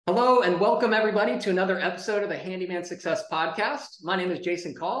Hello and welcome everybody to another episode of the Handyman Success Podcast. My name is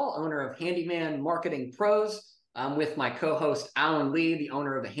Jason Call, owner of Handyman Marketing Pros. I'm with my co-host Alan Lee, the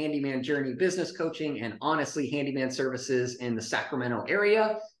owner of the Handyman Journey Business Coaching and Honestly Handyman Services in the Sacramento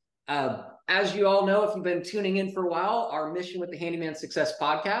area. As you all know, if you've been tuning in for a while, our mission with the Handyman Success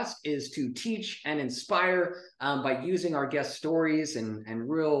Podcast is to teach and inspire by using our guest stories and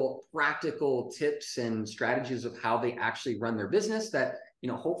real practical tips and strategies of how they actually run their business that,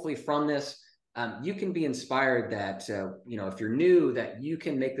 hopefully from this, you can be inspired that, if you're new, that you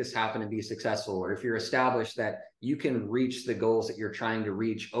can make this happen and be successful, or if you're established, that you can reach the goals that you're trying to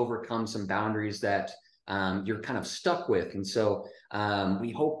reach, overcome some boundaries that you're kind of stuck with. And so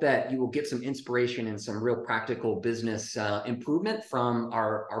we hope that you will get some inspiration and some real practical business improvement from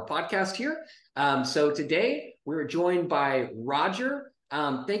our podcast here. So today we're joined by Roger.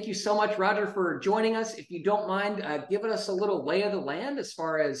 Thank you so much, Roger, for joining us. If you don't mind, giving us a little lay of the land as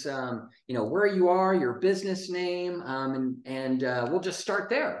far as, where you are, your business name, and we'll just start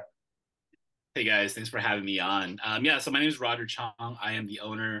there. Hey guys, thanks for having me on. So my name is Roger Chong. I am the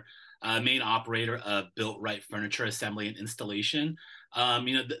owner, main operator of Bilt Rite Furniture Assembly and Installation.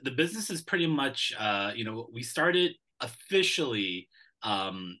 The business is pretty much, we started officially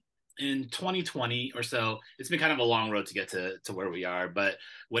in 2020 or so. It's been kind of a long road to get to where we are, but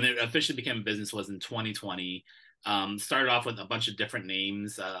when it officially became a business was in 2020. Started off with a bunch of different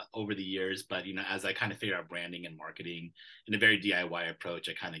names over the years, but as I kind of figured out branding and marketing in a very DIY approach,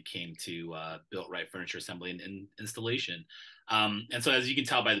 I kind of came to Bilt Rite Furniture Assembly and Installation. And so, as you can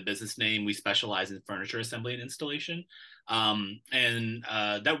tell by the business name, we specialize in furniture assembly and installation, and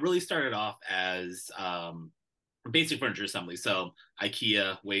that really started off as basic furniture assembly. So,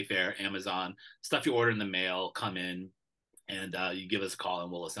 IKEA, Wayfair, Amazon, stuff you order in the mail, come in, and you give us a call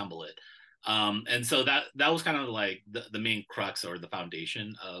and we'll assemble it. And so that was kind of like the main crux or the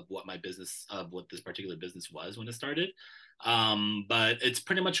foundation of what this particular business was when it started. But it's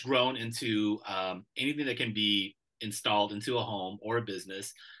pretty much grown into anything that can be installed into a home or a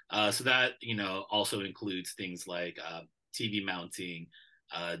business. So that, also includes things like TV mounting,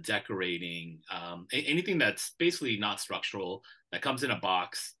 decorating, anything that's basically not structural, that comes in a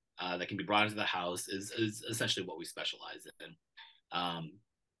box, that can be brought into the house is essentially what we specialize in.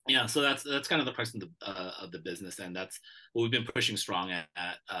 So that's kind of the crux of the business, and that's what we've been pushing strong at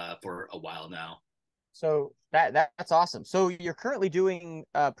for a while now. So that's awesome. So you're currently doing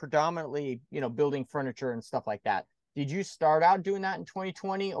predominantly, building furniture and stuff like that. Did you start out doing that in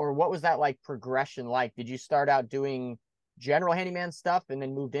 2020, or what was that like progression like? Did you start out doing general handyman stuff and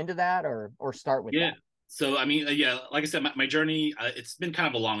then moved into that, or start with Yeah. that? So, I mean, like I said, my journey, it's been kind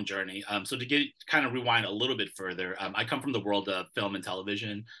of a long journey. So to kind of rewind a little bit further, I come from the world of film and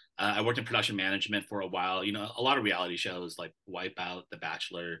television. I worked in production management for a while, a lot of reality shows like Wipeout, The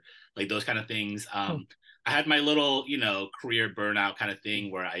Bachelor, like those kind of things. I had my little, career burnout kind of thing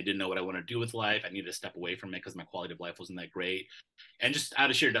where I didn't know what I wanted to do with life. I needed to step away from it because my quality of life wasn't that great. And just out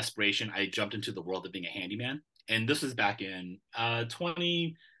of sheer desperation, I jumped into the world of being a handyman. And this was back in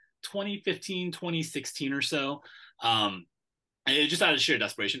 2015, 2016 or so. And it just out of sheer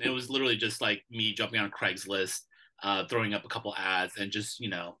desperation. It was literally just like me jumping on Craigslist, throwing up a couple ads and just,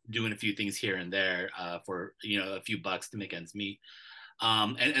 doing a few things here and there for, a few bucks to make ends meet.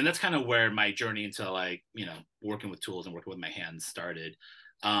 And that's kind of where my journey into like, working with tools and working with my hands started.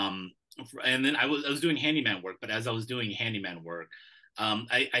 And then I was doing handyman work, but as I was doing handyman work,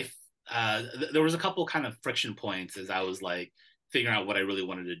 there was a couple kind of friction points as I was like figuring out what I really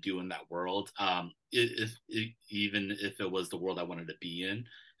wanted to do in that world. Even if it was the world I wanted to be in,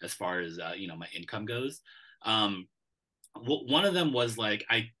 as far as my income goes. One of them was like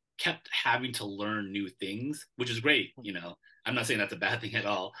I kept having to learn new things, which is great. I'm not saying that's a bad thing at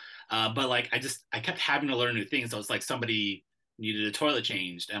all, but like I kept having to learn new things. So it's like somebody needed a toilet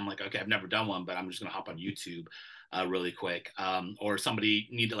changed, and I'm like, okay, I've never done one, but I'm just gonna hop on YouTube really quick. Or somebody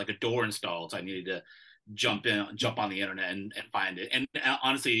needed like a door installed, so I needed to jump on the internet and find it. And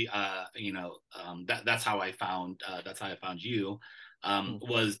honestly, that's how I found you.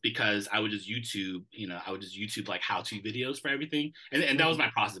 Was because I would just YouTube like how-to videos for everything. And that was my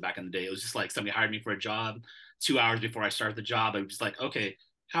process back in the day. It was just like somebody hired me for a job. 2 hours before I started the job, I was just like, okay,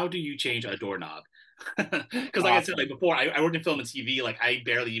 how do you change a doorknob? Because like I said, like before, I worked in film and TV. Like I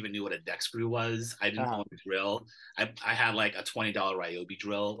barely even knew what a deck screw was. I didn't own a drill. I had like a $20 Ryobi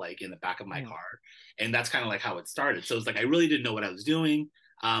drill like in the back of my car, and that's kind of like how it started. So it's like I really didn't know what I was doing.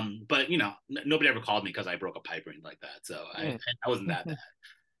 But nobody ever called me because I broke a pipe or anything like that. So I wasn't that bad.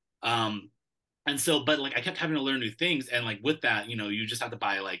 And so, but like I kept having to learn new things, and like with that, you just have to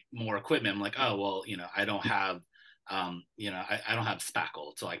buy like more equipment. I'm like, oh well, I don't have I don't have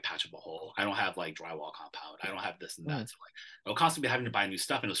spackle to like patch up a hole. I don't have like drywall compound. I don't have this and that. So like I would constantly be having to buy new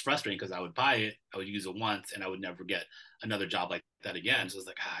stuff, and it was frustrating because I would buy it, I would use it once, and I would never get another job like that again. So it's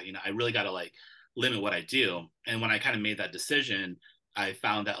like, I really got to like limit what I do. And when I kind of made that decision, I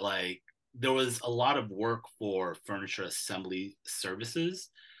found that like there was a lot of work for furniture assembly services.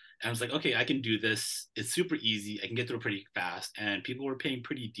 And I was like, okay, I can do this. It's super easy. I can get through it pretty fast. And people were paying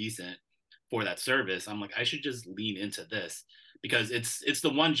pretty decent for that service. I'm like, I should just lean into this because it's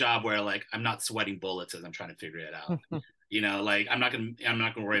the one job where like I'm not sweating bullets as I'm trying to figure it out. Like I'm not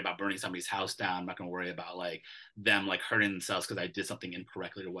gonna worry about burning somebody's house down. I'm not gonna worry about like them like hurting themselves because I did something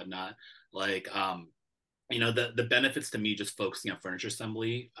incorrectly or whatnot. Like the benefits to me just focusing on furniture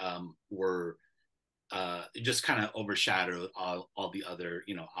assembly were just kind of overshadowed all the other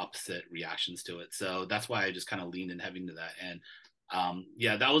opposite reactions to it. So that's why I just kind of leaned in heavy into that. And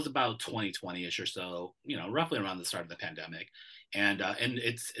yeah, that was about 2020ish or so, roughly around the start of the pandemic. And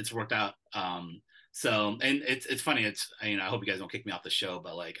it's worked out. So and it's funny. I hope you guys don't kick me off the show,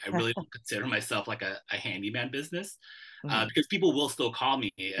 but like I really don't consider myself like a handyman business. Because people will still call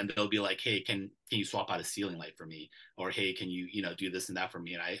me and they'll be like, hey, can you swap out a ceiling light for me? Or hey, can you do this and that for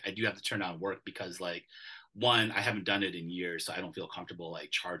me? And I do have to turn down work because like one, I haven't done it in years, so I don't feel comfortable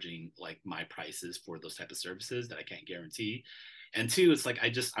like charging like my prices for those type of services that I can't guarantee. And two, it's like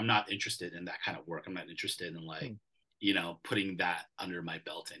I'm not interested in that kind of work. I'm not interested in like putting that under my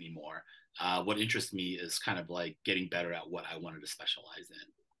belt anymore. What interests me is kind of like getting better at what I wanted to specialize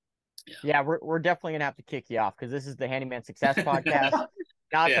in. Yeah, we're definitely gonna have to kick you off because this is the Handyman Success Podcast,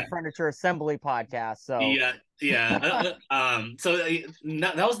 not the Furniture Assembly Podcast. So yeah. So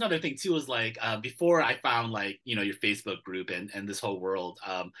that was another thing too. Was like before I found like your Facebook group and this whole world.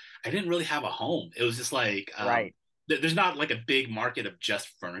 I didn't really have a home. It was just like right, there's not like a big market of just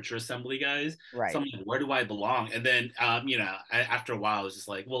furniture assembly guys. right. So I'm like, where do I belong? And then after a while, I was just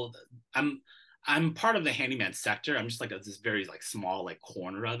like, well, I'm part of the handyman sector. I'm just like this very like small like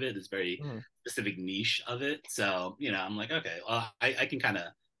corner of it, this very specific niche of it. So I'm like, okay, well, I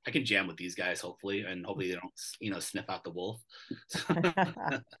can jam with these guys hopefully, and hopefully they don't sniff out the wolf.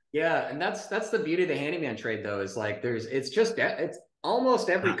 Yeah, and that's the beauty of the handyman trade though, is like it's almost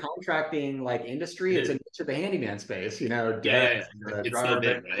every contracting like industry, it's a niche of the handyman space, Yeah. It's so dryer big,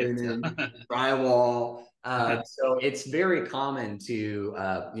 vent right? cleaning, drywall. So it's very common to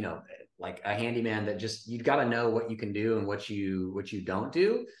like a handyman that just you've got to know what you can do and what you don't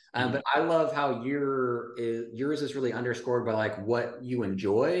do. But I love how yours is really underscored by like what you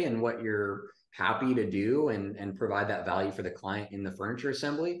enjoy and what you're happy to do and provide that value for the client in the furniture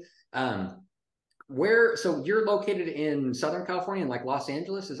assembly. So you're located in Southern California in like Los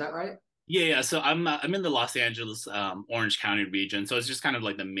Angeles, is that right? Yeah. So I'm in the Los Angeles, Orange County region. So it's just kind of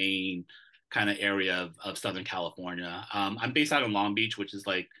like the main kind of area of Southern California. I'm based out in Long Beach, which is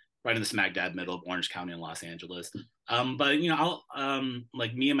like right in the smack dab middle of Orange County and Los Angeles. But I'll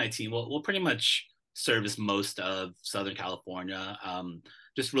like me and my team we'll pretty much service most of Southern California.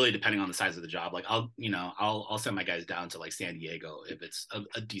 Just really depending on the size of the job. Like I'll send my guys down to like San Diego if it's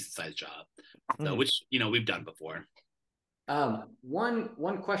a decent sized job. So which we've done before.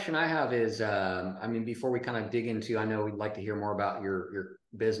 One question I have is, I mean, before we kind of dig into, I know we'd like to hear more about your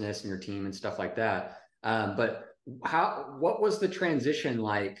business and your team and stuff like that. But what was the transition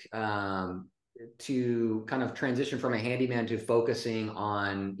like to kind of transition from a handyman to focusing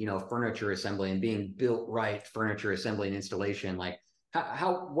on furniture assembly and being Bilt Rite furniture assembly and installation? Like,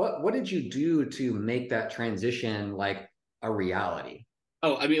 what did you do to make that transition like a reality?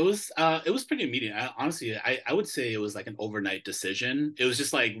 Oh, I mean, it was pretty immediate. Honestly, I would say it was like an overnight decision. It was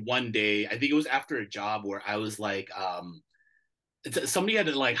just like one day. I think it was after a job where I was like, somebody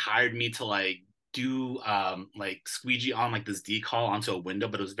had like hired me to like do like squeegee on like this decal onto a window,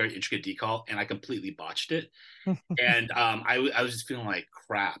 but it was a very intricate decal, and I completely botched it. And I was just feeling like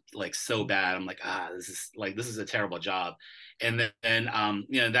crap, like so bad. I'm like, this is a terrible job. And then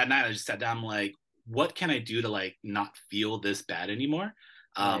that night I just sat down, I'm like, what can I do to like not feel this bad anymore?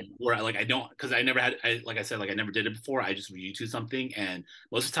 Right. Where like I don't, because like I said, like I never did it before. I just YouTube something, and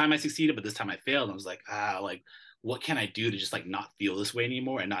most of the time I succeeded, but this time I failed. And I was like, like what can I do to just like not feel this way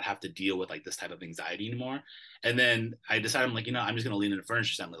anymore and not have to deal with like this type of anxiety anymore? And then I decided, I'm like, I'm just gonna lean into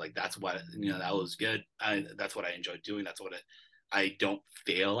furniture assembly. Like that's what that was good. That's what I enjoyed doing. That's what I don't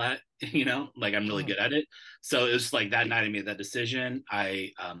fail at. Like I'm really good at it. So it was like that night I made that decision.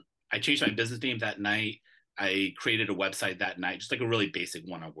 I changed my business name that night. I created a website that night, just like a really basic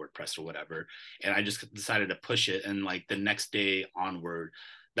one on WordPress or whatever. And I just decided to push it. And like the next day onward,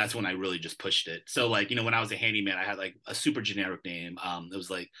 that's when I really just pushed it. So like, when I was a handyman, I had like a super generic name. It was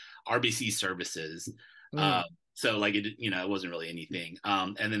like RBC Services. So like it, it wasn't really anything.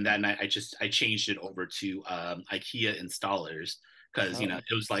 And then that night I changed it over to IKEA installers because it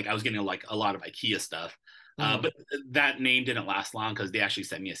was like I was getting like a lot of IKEA stuff. But that name didn't last long because they actually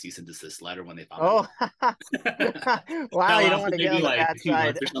sent me a cease and desist letter when they found Oh, out. wow! That You don't lasted want to get maybe on the like bad 2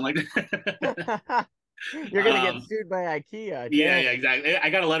 months side. or something like that. You're gonna get sued by IKEA. Yeah, Dang. yeah, exactly. I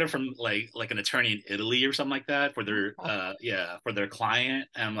got a letter from like an attorney in Italy or something like that for their for their client.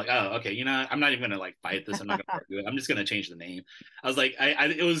 And I'm like, oh, okay, I'm not even gonna like fight this. I'm not gonna argue it. I'm just gonna change the name. I was like, I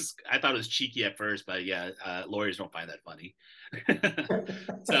thought it was cheeky at first, but yeah, lawyers don't find that funny.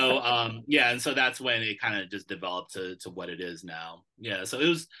 So yeah, and so that's when it kind of just developed to what it is now. Yeah, so it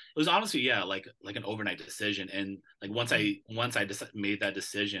was honestly, yeah, like an overnight decision. And like once I made that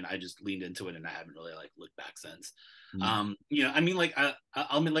decision, I just leaned into it and I haven't really like looked back since. I mean, like I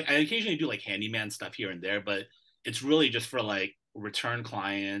occasionally do like handyman stuff here and there, but it's really just for like return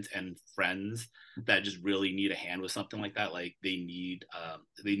clients and friends that just really need a hand with something like that. Like they need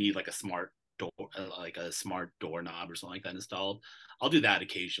like a smart door, like a smart doorknob or something like that installed. I'll do that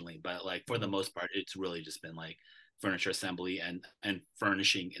occasionally, but like for the most part, it's really just been like furniture assembly and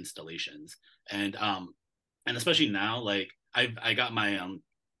furnishing installations. And especially now, like I got my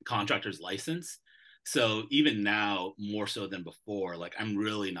contractor's license. So even now, more so than before, like I'm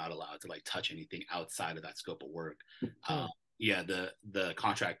really not allowed to like touch anything outside of that scope of work. Yeah, the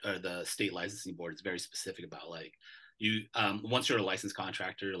contract or the state licensing board is very specific about like you once you're a licensed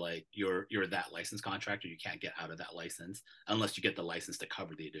contractor, like you're that licensed contractor, you can't get out of that license unless you get the license to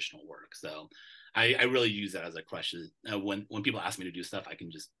cover the additional work. So I really use that as a question. When people ask me to do stuff,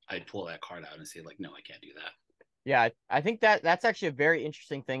 I pull that card out and say like, no, I can't do that. Yeah, I think that's actually a very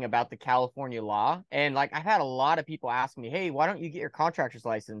interesting thing about the California law. And like I've had a lot of people ask me, "Hey, why don't you get your contractor's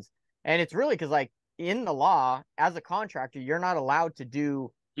license?" And it's really because like in the law, as a contractor, you're not allowed to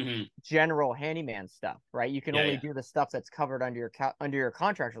do general handyman stuff, right? You can only do the stuff that's covered under your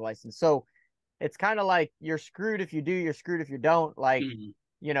contractor license. So it's kind of like you're screwed if you do, you're screwed if you don't. Like,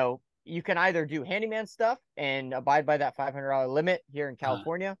 you can either do handyman stuff and abide by that $500 limit here in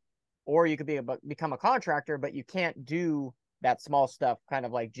California, or you could become a contractor, but you can't do that small stuff, kind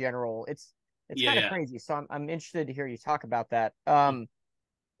of like general. It's kind of crazy. So I'm interested to hear you talk about that.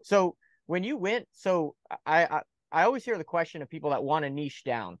 So when you went, so I always hear the question of people that want to niche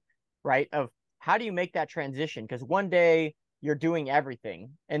down, right? Of how do you make that transition? Because one day you're doing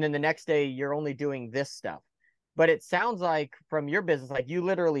everything, and then the next day you're only doing this stuff. But it sounds like from your business, like you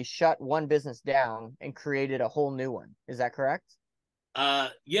literally shut one business down and created a whole new one. Is that correct?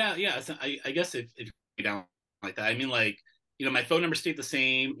 Yeah. So I guess if you down like that, I mean, like, my phone number stayed the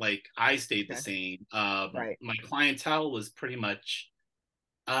same. Like I stayed the same. Right. My clientele was pretty much,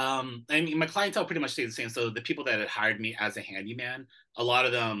 I mean, my clientele pretty much stayed the same. So the people that had hired me as a handyman, a lot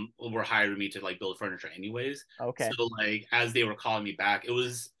of them were hiring me to like build furniture anyways. Okay. So like, as they were calling me back, it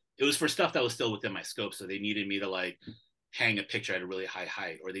was for stuff that was still within my scope. So they needed me to like hang a picture at a really high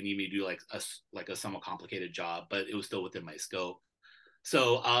height, or they need me to do like a somewhat complicated job, but it was still within my scope.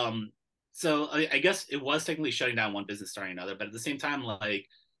 So, I guess it was technically shutting down one business, starting another, but at the same time, like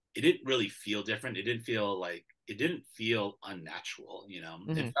it didn't really feel different. It didn't feel unnatural.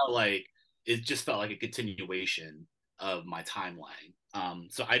 It felt like it just felt like a continuation of my timeline.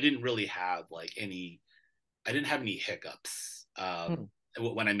 So I didn't have any hiccups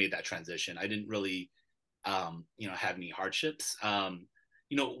when I made that transition. I didn't really, have any hardships.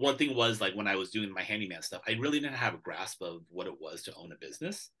 One thing was like when I was doing my handyman stuff, I really didn't have a grasp of what it was to own a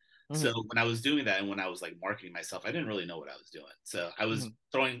business. So when I was doing that and when I was like marketing myself, I didn't really know what I was doing. So I was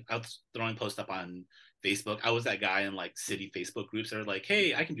throwing posts up on Facebook. I was that guy in like city Facebook groups that are like,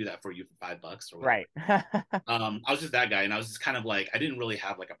 "Hey, I can do that for you for $5 or whatever." Right. I was just that guy, and I was just kind of like, I didn't really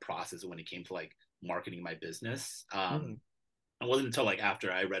have like a process when it came to like marketing my business. It wasn't until like after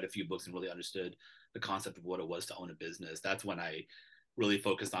I read a few books and really understood the concept of what it was to own a business, that's when I really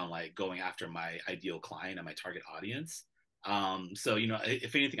focused on like going after my ideal client and my target audience. So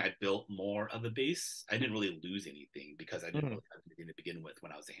if anything, I built more of a base. I didn't really lose anything because I didn't really have anything to begin with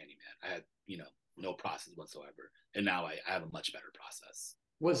when I was a handyman. I had no process whatsoever, and now I have a much better process.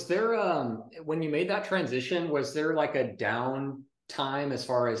 Was there when you made that transition, was there like a down time as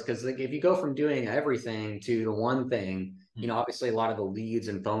far as, because like if you go from doing everything to the one thing, obviously a lot of the leads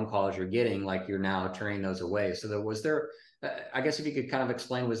and phone calls you're getting, like you're now turning those away. So I guess if you could kind of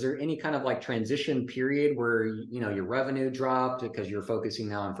explain, was there any kind of like transition period where your revenue dropped because you're focusing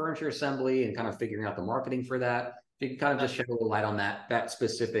now on furniture assembly and kind of figuring out the marketing for that? If you could kind of just shed a little light on that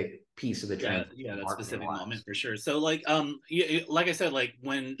specific piece of the transition. Yeah, that specific moment for sure. So like yeah, like I said, like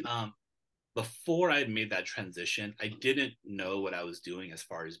when before I made that transition, I didn't know what I was doing as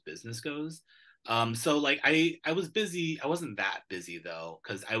far as business goes. So like I was busy. I wasn't that busy though,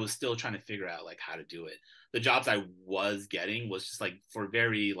 because I was still trying to figure out like how to do it. The jobs I was getting was just like for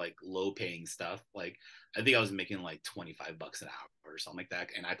very like low paying stuff. Like I think I was making like $25 an hour or something like that,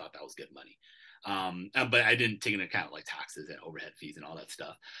 and I thought that was good money. But I didn't take into account like taxes and overhead fees and all that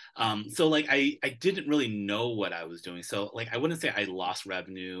stuff. So like I didn't really know what I was doing. So like I wouldn't say I lost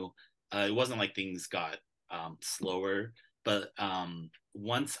revenue. It wasn't like things got slower, but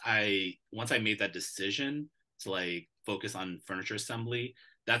once I made that decision to like focus on furniture assembly,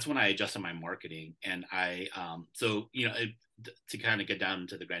 that's when I adjusted my marketing. And so to kind of get down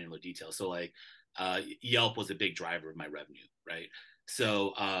into the granular details. So like Yelp was a big driver of my revenue, right?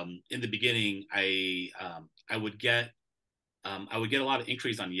 So in the beginning, I would get a lot of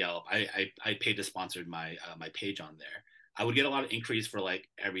inquiries on Yelp. I paid to sponsor my page on there. I would get a lot of inquiries for like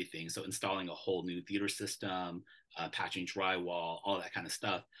everything. So installing a whole new theater system, patching drywall, all that kind of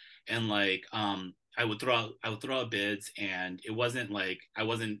stuff. And like I would throw out bids, and it wasn't like I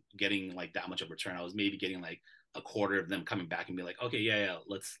wasn't getting like that much of a return. I was maybe getting like a quarter of them coming back and be like, okay, yeah,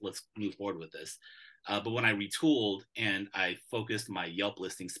 let's move forward with this. But when I retooled and I focused my Yelp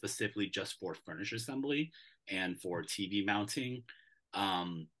listing specifically just for furniture assembly and for TV mounting,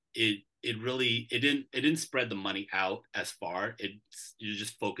 it didn't spread the money out as far. You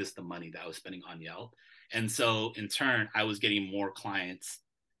just focused the money that I was spending on Yelp, and so in turn, I was getting more clients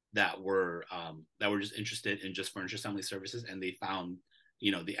that were just interested in just furniture assembly services, and they found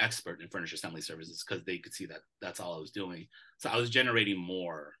the expert in furniture assembly services because they could see that that's all I was doing. So I was generating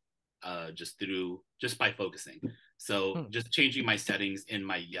more just by focusing. So just changing my settings in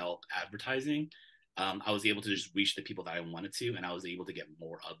my Yelp advertising, I was able to just reach the people that I wanted to, and I was able to get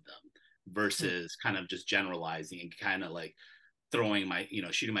more of them versus kind of just generalizing and kind of like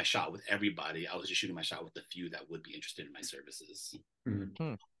shooting my shot with everybody. I was just shooting my shot with the few that would be interested in my services.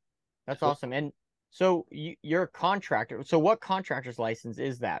 Mm-hmm. That's awesome. And so you're a contractor. So what contractor's license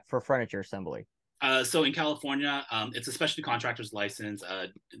is that for furniture assembly? So in California, it's a specialty contractor's license,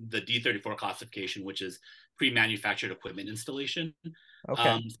 the D34 classification, which is pre-manufactured equipment installation.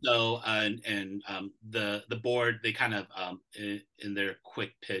 Okay. The board, they kind of in their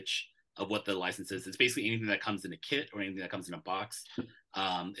quick pitch of what the license is, it's basically anything that comes in a kit or anything that comes in a box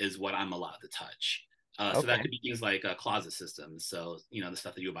is what I'm allowed to touch. So that could be things like closet systems. So the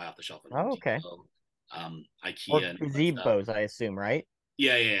stuff that you buy off the shelf at Home Depot, Or IKEA, and all that stuff. gazebos, I assume, right?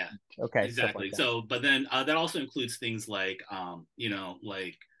 Yeah. Okay, stuff like Exactly. that. So, but then that also includes things like,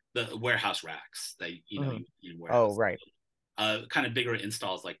 like the warehouse racks that Mhm. you Oh, warehouse, right. kind of bigger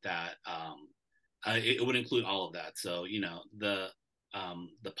installs like that. It would include all of that. So,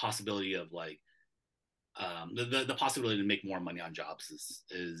 the possibility of like the possibility to make more money on jobs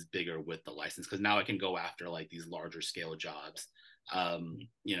is bigger with the license because now I can go after like these larger scale jobs,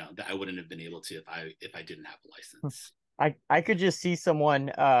 that I wouldn't have been able to if I didn't have a license. I could just see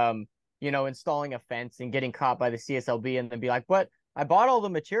someone installing a fence and getting caught by the CSLB and then be like, "What? I bought all the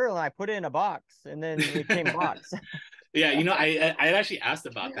material and I put it in a box and then it came box." Yeah, I had actually asked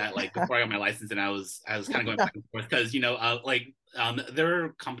about that like before I got my license, and I was kind of going back and forth because there are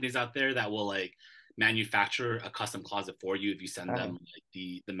companies out there that will like manufacture a custom closet for you if you send them like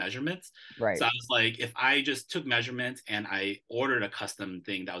the measurements. Right. So I was like, if I just took measurements and I ordered a custom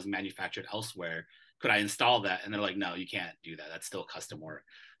thing that was manufactured elsewhere, could I install that? And they're like, no, you can't do that. That's still custom work.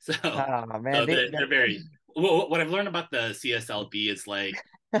 So Oh man, so they're very. What I've learned about the CSLB is like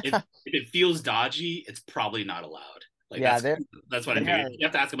if it feels dodgy, it's probably not allowed. Like yeah, that's what I figured. You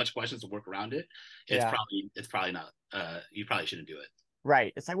have to ask a bunch of questions to work around it. yeah, It's probably not. You probably shouldn't do it.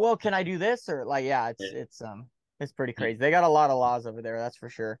 right. It's like, well, can I do this or like, yeah, Yeah, it's pretty crazy. They got a lot of laws over there, that's for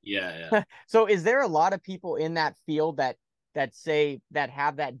sure. yeah. So, is there a lot of people in that field that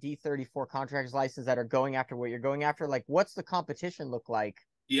have that D34 contractor's license that are going after what you're going after? Like, what's the competition look like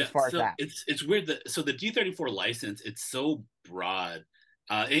Yeah, as far as so that? it's weird that so the D34 license it's so broad.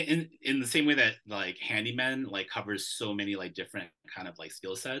 In the same way that like Handyman like covers so many like different kind of like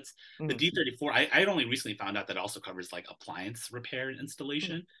skill sets, the Mhm. D34 I only recently found out that it also covers like appliance repair and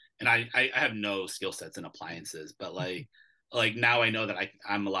installation, and I have no skill sets in appliances, but like now I know that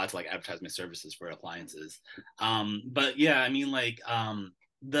I'm allowed to like advertise my services for appliances. But yeah, I mean like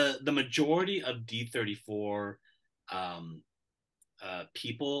the majority of D34 um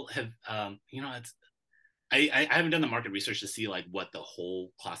people have it's I haven't done the market research to see like what the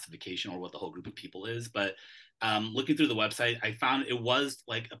whole classification or what the whole group of people is, but looking through the website, I found it was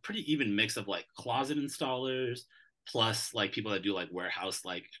like a pretty even mix of like closet installers plus like people that do like warehouse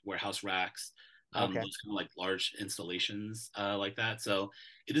racks, Okay. those kind of like large installations like that. So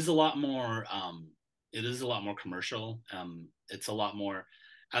it is a lot more commercial. It's a lot more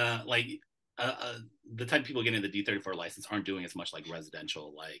like the type of people getting the D34 license aren't doing as much like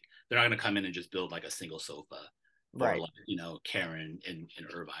residential. Like they're not going to come in and just build like a single sofa for Right. like, you know, Karen in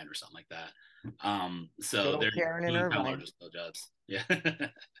Irvine or something like that. Good So old they're Karen in doing kind of Irvine. larger scale jobs. Yeah.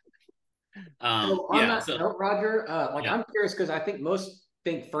 So on Yeah. that So note, Roger, like yeah. I'm curious because I think most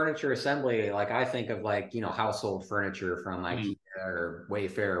think furniture assembly, like I think of like, household furniture from Mhm. IKEA or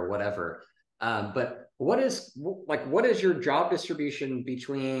Wayfair or whatever. But what is your job distribution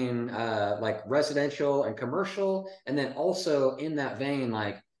between like residential and commercial? And then also in that vein,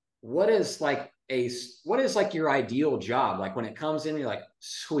 like what is like what is like your ideal job? Like when it comes in, you're like,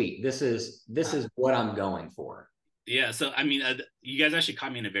 sweet, this is what I'm going for. Yeah, so I mean, you guys actually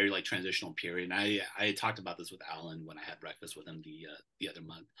caught me in a very like transitional period. And I talked about this with Alan when I had breakfast with him the other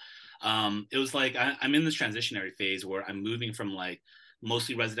month. It was like I'm in this transitionary phase where I'm moving from like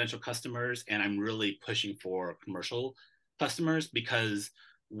mostly residential customers, and I'm really pushing for commercial customers because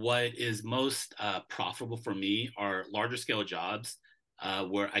what is most profitable for me are larger scale jobs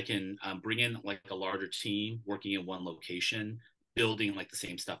where I can bring in like a larger team working in one location, building like the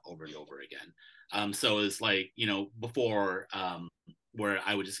same stuff over and over again. So it's like, you know, before where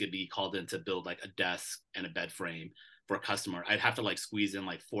I would just get be called in to build like a desk and a bed frame for a customer, I'd have to like squeeze in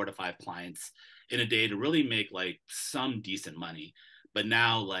like 4 to 5 clients in a day to really make like some decent money. But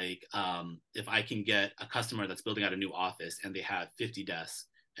now, like, if I can get a customer that's building out a new office and they have 50 desks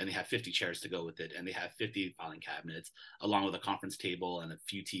and they have 50 chairs to go with it and they have 50 filing cabinets along with a conference table and a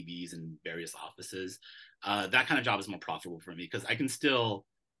few TVs in various offices, that kind of job is more profitable for me because I can still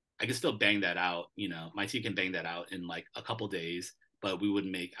bang that out. You know, my team can bang that out in like a couple days, but I would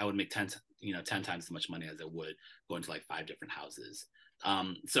make 10, 10 times as much money as it would going to like 5 different houses.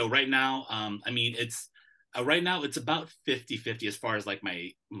 So right now, I mean, right now it's about 50-50 as far as like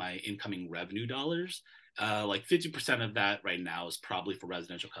my incoming revenue dollars. Like 50% of that right now is probably for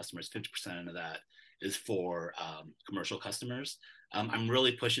residential customers. 50% of that is for commercial customers. I'm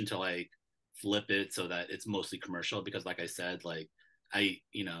really pushing to like flip it so that it's mostly commercial because, like I said, like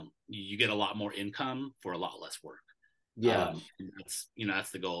you get a lot more income for a lot less work. Yeah.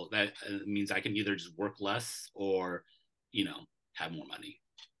 That's the goal. That means I can either just work less or, you know, have more money.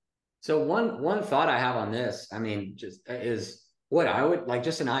 So one thought I have on this, I mean, just is what I would like,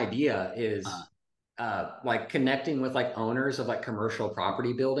 just an idea Uh, is like connecting with like owners of like commercial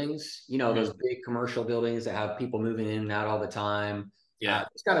property buildings, those mhm. big commercial buildings that have people moving in and out all the time. Yeah.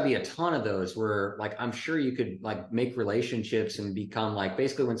 There's got to be a ton of those where like I'm sure you could like make relationships and become like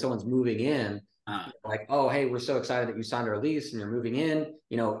basically when someone's moving in, Uh, like, oh, hey, we're so excited that you signed our lease and you're moving in.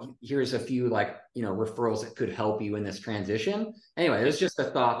 Here's a few like, referrals that could help you in this transition. Anyway, it yeah. was just a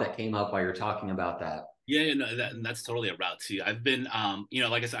thought that came up while you're talking about that. Yeah, no, and that's totally a route too. I've been,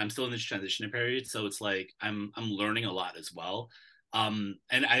 like I said, I'm still in this transition period, so it's like I'm learning a lot as well. And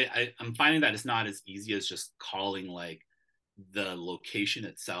I'm finding that it's not as easy as just calling like the location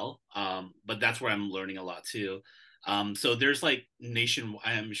itself. But that's where I'm learning a lot too. So there's like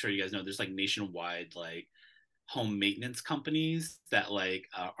I'm sure you guys know there's like nationwide like home maintenance companies that like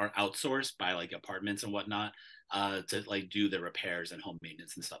are outsourced by like apartments and whatnot to like do the repairs and home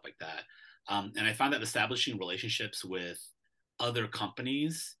maintenance and stuff like that. And I found that establishing relationships with other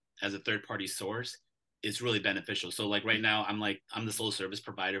companies as a third party source is really beneficial. So like right now, I'm the sole service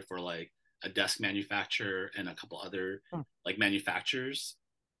provider for like a desk manufacturer and a couple other Hmm. like manufacturers.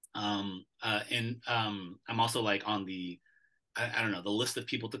 And I'm also like on I don't know, the list of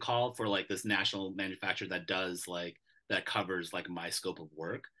people to call for like this national manufacturer that covers like my scope of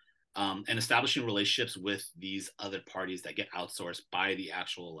work. And establishing relationships with these other parties that get outsourced by the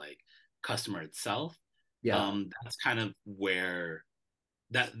actual like customer itself. Yeah. That's kind of where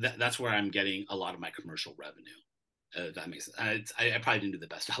that's where I'm getting a lot of my commercial revenue. That makes sense. I probably didn't do the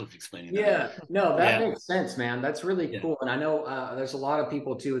best job of explaining that, but Yeah, no, that yeah, makes sense, man. That's really yeah, cool. And I know there's a lot of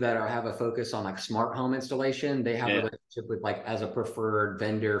people too that have a focus on like smart home installation. They have a yeah, relationship with like as a preferred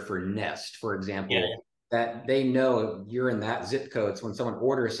vendor for Nest, for yeah, example, that they know you're in that zip code. So when someone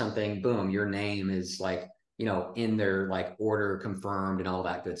orders something, boom, your name is like, in their like order confirmed and all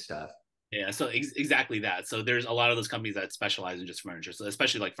that good stuff. yeah. So exactly that. So there's a lot of those companies that specialize in just furniture. So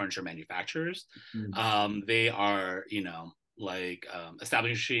especially like furniture manufacturers, Mm. they are, like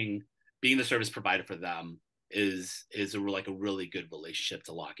establishing being the service provider for them like a really good relationship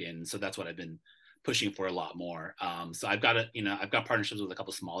to lock in. So that's what I've been pushing for a lot more. So I've got partnerships with a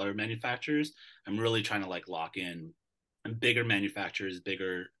couple smaller manufacturers. I'm really trying to like lock in bigger manufacturers,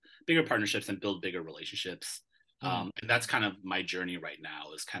 bigger partnerships, and build bigger relationships. Hmm. And that's kind of my journey right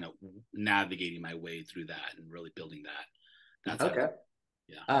now is kind of navigating my way through that and really building that side of Okay. it.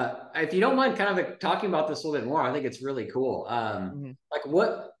 If you don't mind kind of talking about this a little bit more, I think it's really cool. Like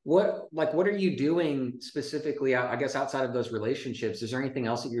what are you doing specifically, I guess, outside of those relationships? Is there anything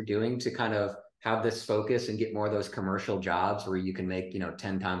else that you're doing to kind of have this focus and get more of those commercial jobs where you can make,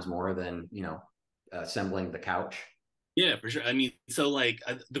 10 times more than, assembling the couch? Yeah, for sure. I mean, so like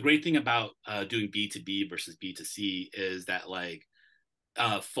the great thing about doing B2B versus B2C is that like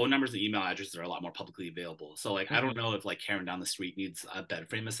phone numbers and email addresses are a lot more publicly available. So like I don't know if like Karen down the street needs a bed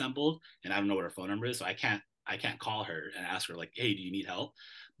frame assembled and I don't know what her phone number is, so I can't call her and ask her like, hey, do you need help?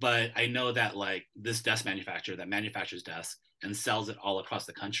 But I know that like this desk manufacturer that manufactures desks and sells it all across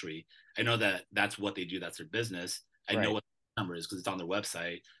the country, I know that that's what they do, that's their business. I know Right. what the number is because it's on their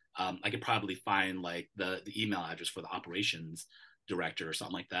website. I could probably find like the email address for the operations director or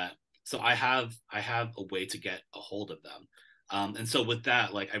something like that. So I have a way to get a hold of them. And so with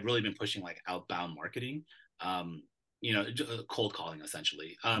that, like I've really been pushing like outbound marketing, um, cold calling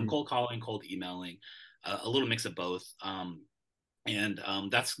essentially, cold calling, cold emailing, a little mix of both. And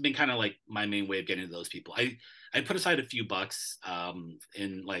that's been kind of like my main way of getting to those people. I put aside a few bucks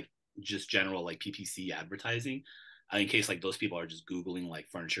in like just general like PPC advertising in case like those people are just Googling like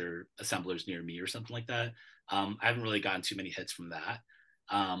furniture assemblers near me or something like that. I haven't really gotten too many hits from that.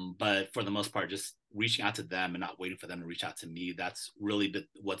 But for the most part, just reaching out to them and not waiting for them to reach out to me, that's really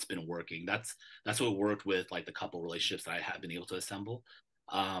what's been working. That's what worked with like the couple relationships that I have been able to assemble.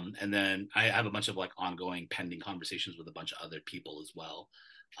 And then I have a bunch of like ongoing pending conversations with a bunch of other people as well,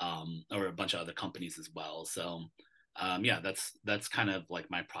 or a bunch of other companies as well. So yeah, that's kind of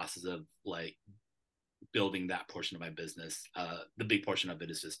like my process of like building that portion of my business. The big portion of it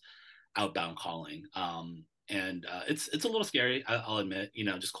is just outbound calling. And it's a little scary, I'll admit,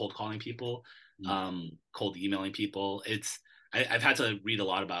 just cold calling people, cold emailing people. I've had to read a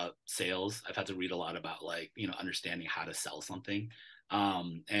lot about sales. I've had to read a lot about like, understanding how to sell something.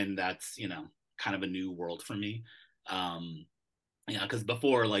 And that's, kind of a new world for me. Yeah, because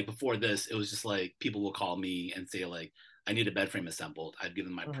before this, it was just like people will call me and say like, I need a bed frame assembled. I'd give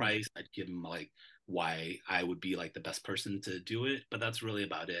them my price. I'd give them like why I would be like the best person to do it, but that's really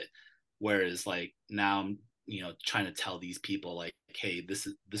about it. Whereas like now I'm, trying to tell these people like, hey,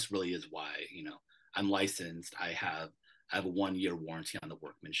 this really is why, I'm licensed. I have a 1 year warranty on the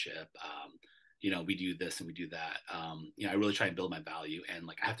workmanship. We do this and we do that. I really try and build my value, and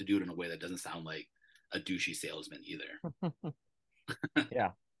like I have to do it in a way that doesn't sound like a douchey salesman either.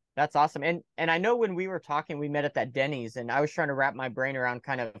 Yeah, that's awesome. And I know when we were talking, we met at that Denny's, and I was trying to wrap my brain around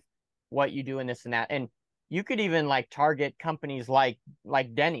kind of what you do in this and that. And you could even like target companies like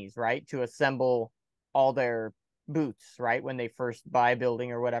Denny's, right, to assemble all their booths, right, when they first buy a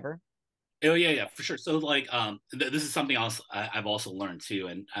building or whatever. Oh yeah, for sure. So like, this is something else I've also learned too,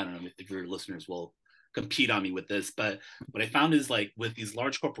 and I don't know if your listeners will compete on me with this, but what I found is like with these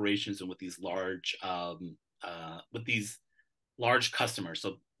large corporations and with these large customers,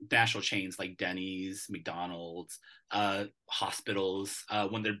 so national chains like Denny's, McDonald's, hospitals,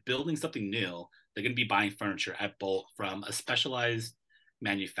 when they're building something new, they're going to be buying furniture at bulk from a specialized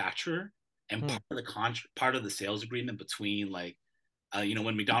manufacturer, and part of the sales agreement between like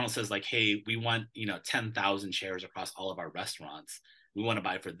when McDonald's says like, hey, we want, 10,000 chairs across all of our restaurants. We want to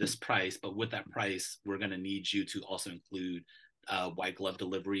buy for this price, but with that price, we're going to need you to also include white glove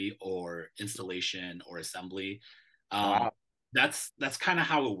delivery or installation or assembly. Um, Wow. that's kind of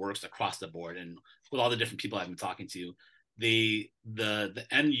how it works across the board. And with all the different people I've been talking to, the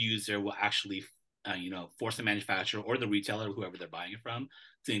end user will actually, force the manufacturer or the retailer, whoever they're buying it from,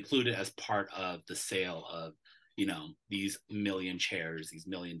 to include it as part of the sale of these million chairs, these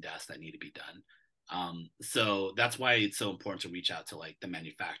million desks that need to be done. So that's why it's so important to reach out to like the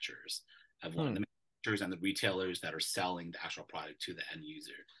manufacturers of one, the manufacturers and the retailers that are selling the actual product to the end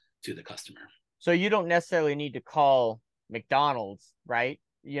user, to the customer. So you don't necessarily need to call McDonald's, right?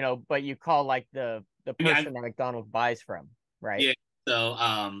 But you call like the I mean, person that McDonald's buys from, right? yeah. So,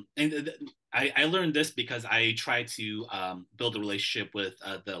 I learned this because I tried to build a relationship with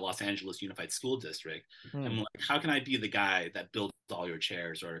the Los Angeles Unified School District. I'm like, how can I be the guy that builds all your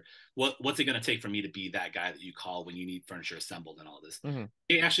chairs, or what's it going to take for me to be that guy that you call when you need furniture assembled and all this?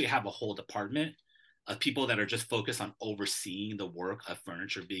 They actually have a whole department of people that are just focused on overseeing the work of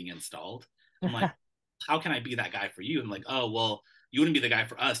furniture being installed. I'm like, how can I be that guy for you? I'm like, oh well, you wouldn't be the guy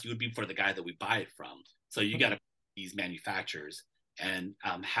for us. You would be for the guy that we buy it from. So you got to these manufacturers and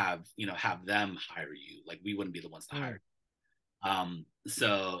have them hire you. Like we wouldn't be the ones to hire.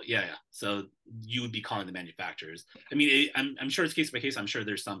 So yeah. So you would be calling the manufacturers. I mean, I'm sure it's case by case. I'm sure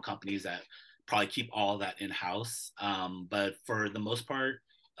there's some companies that probably keep all that in house. But for the most part,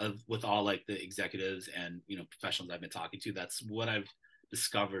 with all like the executives and professionals I've been talking to, that's what I've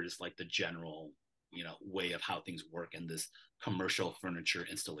discovered is like the general, way of how things work in this commercial furniture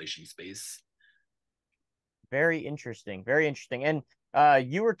installation space. Very interesting. Very interesting. And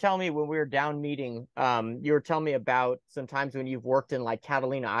you were telling me when we were down meeting, you were telling me about some times when you've worked in like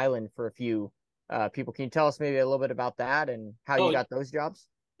Catalina Island for a few people. Can you tell us maybe a little bit about that and how you Oh, got those jobs?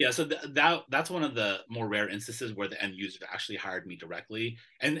 yeah, so that's one of the more rare instances where the end user actually hired me directly,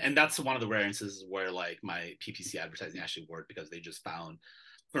 and that's one of the rare instances where like my PPC advertising actually worked because they just found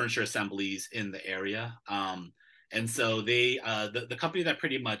furniture assemblies in the area. And so the company that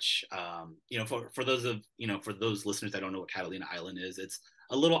pretty much for those for those listeners that don't know what Catalina Island is, it's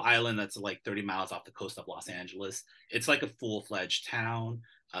a little island that's like 30 miles off the coast of Los Angeles. It's like a full-fledged town.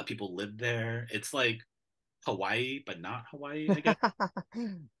 People live there. It's like Hawaii, but not Hawaii, I guess.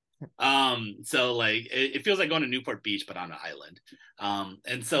 So like it feels like going to Newport Beach but on an island.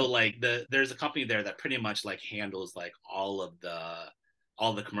 And so like there's a company there that pretty much like handles like all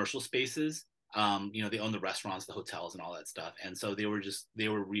the commercial spaces. They own the restaurants, the hotels, and all that stuff. And so they were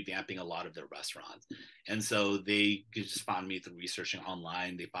revamping a lot of their restaurants. And so they just found me through researching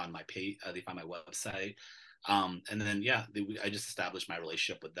online. They found they found my website. And then I just established my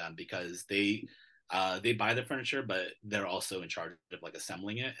relationship with them because they buy the furniture, but they're also in charge of like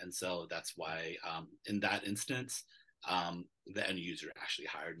assembling it. And so that's why in that instance, the end user actually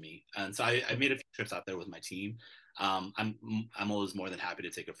hired me. And so I made a few trips out there with my team. I'm always more than happy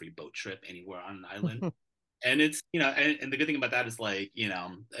to take a free boat trip anywhere on an island. And it's, and the good thing about that is like,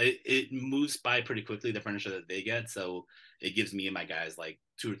 it moves by pretty quickly, the furniture that they get. So it gives me and my guys like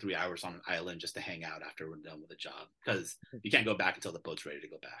 2 or 3 hours on an island just to hang out after we're done with the job, because you can't go back until the boat's ready to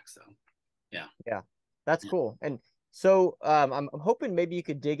go back. So yeah. Yeah, that's cool. And so I'm hoping maybe you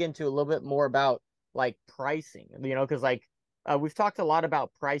could dig into a little bit more about like pricing, because like we've talked a lot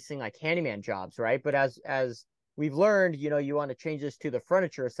about pricing like handyman jobs, right? But as we've learned, you want to change this to the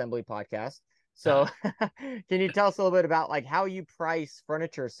furniture assembly podcast. So can you tell us a little bit about like how you price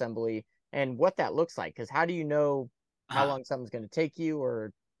furniture assembly and what that looks like? Because how do you know how long something's going to take you,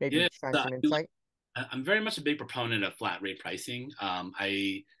 or maybe Yeah, find so some insight? I'm very much a big proponent of flat rate pricing.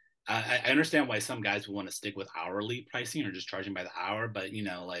 I understand why some guys would want to stick with hourly pricing or just charging by the hour, but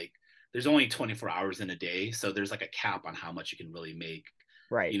like there's only 24 hours in a day, so there's like a cap on how much you can really make,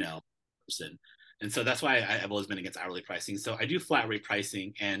 Right. person. And so that's why I've always been against hourly pricing. So I do flat rate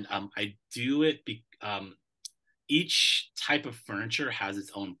pricing, and I do it. Each type of furniture has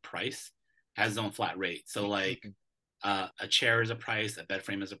its own price, has its own flat rate. So like a chair is a price, a bed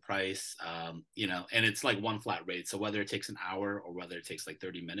frame is a price, and it's like one flat rate. So whether it takes an hour or whether it takes like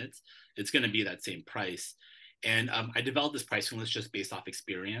 30 minutes, it's going to be that same price. And I developed this pricing list just based off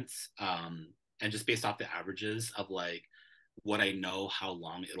experience, and just based off the averages of like what I know how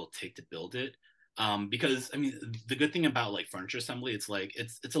long it'll take to build it. Because I mean, the good thing about like furniture assembly, it's like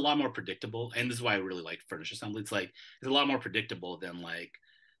it's a lot more predictable, and this is why I really like furniture assembly. It's like it's a lot more predictable than like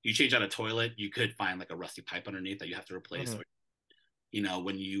you change out a toilet, you could find like a rusty pipe underneath that you have to replace. Mm-hmm. Or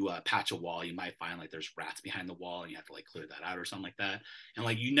when you patch a wall, you might find like there's rats behind the wall and you have to like clear that out or something like that. And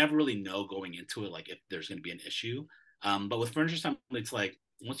like you never really know going into it like if there's going to be an issue. But with furniture assembly, it's like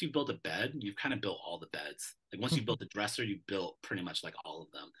once you build a bed, you've kind of built all the beds. Like once you built the dresser, you built pretty much like all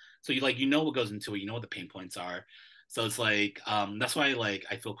of them. So you know what goes into it, you know what the pain points are. So it's like that's why like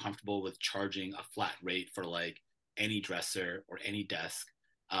I feel comfortable with charging a flat rate for like any dresser or any desk.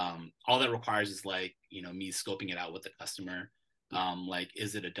 All that requires is like me scoping it out with the customer. Like,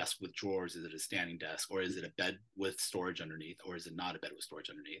 is it a desk with drawers? Is it a standing desk, or is it a bed with storage underneath, or is it not a bed with storage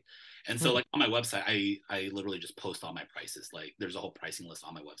underneath? And so like on my website, I literally just post all my prices. Like there's a whole pricing list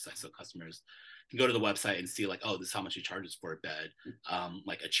on my website, so customers can go to the website and see like, oh, this is how much he charges for a bed.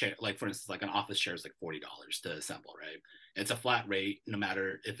 Like a chair, like for instance, like an office chair is like $40 to assemble, right? It's a flat rate, no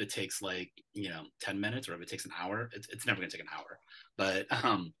matter if it takes like 10 minutes or if it takes an hour. It's never gonna take an hour, but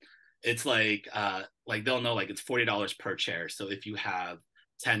it's like they'll know like it's $40 per chair. So if you have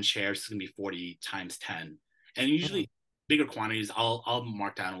 10 chairs, it's gonna be 40 times 10. And usually bigger quantities, I'll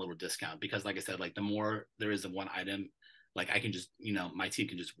mark down a little discount because like I said, like the more there is of one item, like I can just, my team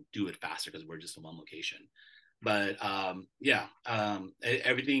can just do it faster because we're just in one location. But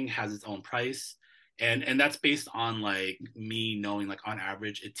everything has its own price. And that's based on like me knowing like on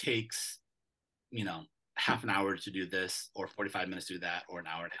average it takes, half an hour to do this or 45 minutes to do that or an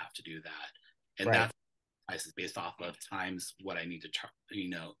hour and a half to do that. And Right. that price is based off of times what I need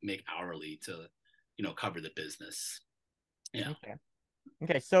to make hourly to cover the business. Yeah.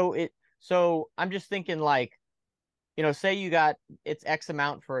 Okay. So I'm just thinking like, say you got it's X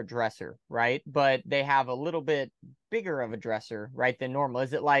amount for a dresser, right? But they have a little bit bigger of a dresser, right, than normal.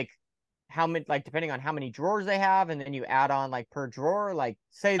 Is it like how many, like depending on how many drawers they have, and then you add on like per drawer. Like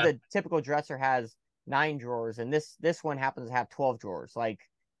say the typical dresser has 9 drawers, and this one happens to have 12 drawers. Like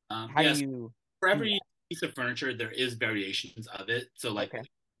how do Yes, you for do every that? piece of furniture, there is variations of it. So like Okay.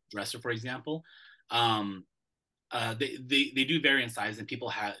 dresser, for example, um, they do vary in size, and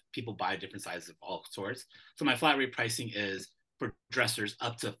people buy different sizes of all sorts. So my flat rate pricing is for dressers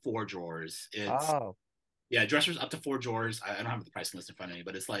up to 4 drawers. It's Oh, Yeah, dressers up to 4 drawers. I don't have the pricing list in front of me,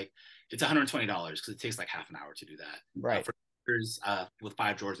 but it's like it's $120 because it takes like half an hour to do that. right. For dressers with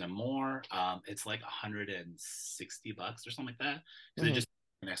 5 drawers and more, it's like $160 or something like that because it Hmm. just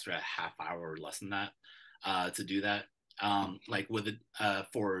an extra half hour or less than that to do that. Like with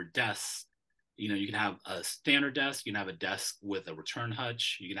for desks, you can have a standard desk, you can have a desk with a return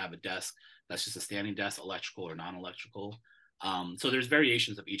hutch, you can have a desk that's just a standing desk, electrical or non-electrical. So there's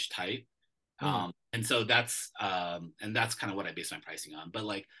variations of each type. Hmm. And so that's kind of what I base my pricing on. But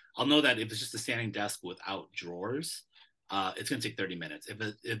like I'll know that if it's just a standing desk without drawers, it's gonna take 30 minutes. If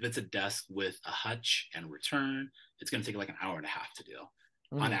it's a desk with a hutch and return, it's gonna take like an hour and a half to do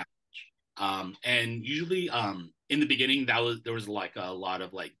on Hmm. average. And usually in the beginning there was like a lot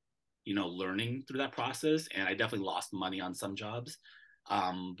of like learning through that process, and I definitely lost money on some jobs.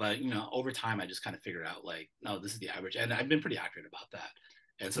 But over time I just kind of figured out like, no, this is the average, and I've been pretty accurate about that.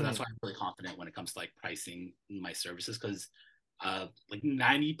 And so Hmm. that's why I'm really confident when it comes to like pricing my services, because like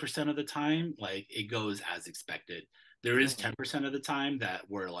 90% of the time, like it goes as expected. There is Hmm. 10% of the time that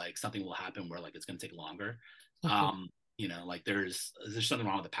where like something will happen where like it's going to take longer. Like there's something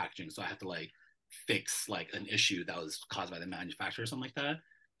wrong with the packaging, so I have to like fix like an issue that was caused by the manufacturer or something like that.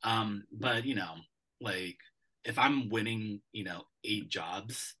 But like if I'm winning 8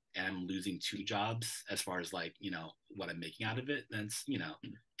 jobs and I'm losing 2 jobs as far as like what I'm making out of it, then it's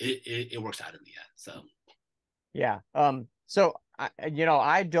it works out in the end. So Yeah. So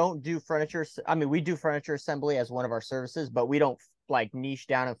I don't do furniture. I mean, we do furniture assembly as one of our services, but we don't like niche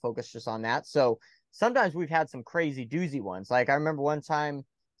down and focus just on that. So sometimes we've had some crazy doozy ones. Like I remember one time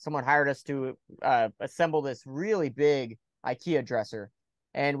someone hired us to assemble this really big IKEA dresser,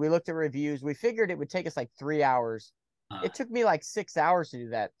 and we looked at reviews. We figured it would take us like 3 hours. uh, It took me like 6 hours to do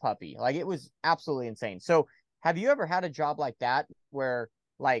that puppy. Like it was absolutely insane. So have you ever had a job like that where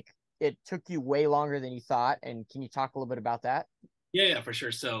like it took you way longer than you thought? And can you talk a little bit about that? yeah, for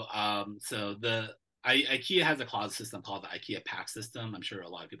sure. So the IKEA has a closet system called the IKEA Pack System. I'm sure a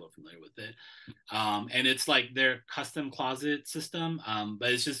lot of people are familiar with it. And it's like their custom closet system.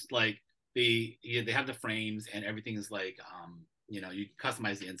 But it's just like they have the frames and everything is like you can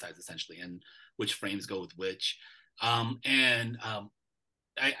customize the insides essentially and which frames go with which. And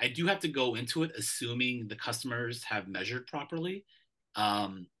I do have to go into it assuming the customers have measured properly.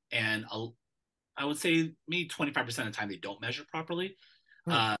 And I would say maybe 25% of the time they don't measure properly.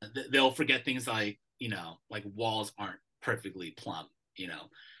 Hmm. They'll forget things like like walls aren't perfectly plumb, you know,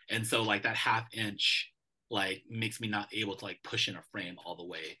 and so like that half inch like makes me not able to like push in a frame all the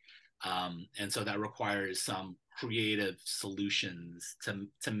way, and so that requires some creative solutions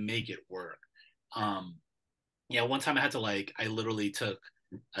to make it work. Um, yeah, one time I literally took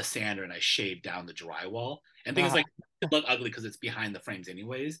a sander and I shaved down the drywall. And things like it look ugly because it's behind the frames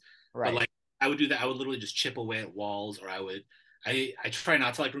anyways. But Right. like I would do that. I would literally just chip away at walls, or I try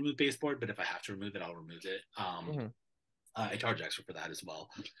not to like remove baseboard, but if I have to remove it, I'll remove it. Hmm. I charge extra for that as well.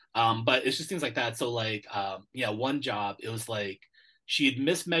 But it's just things like that. So like yeah, one job it was like she had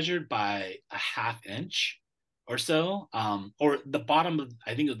mismeasured by a half inch or so. Or the bottom of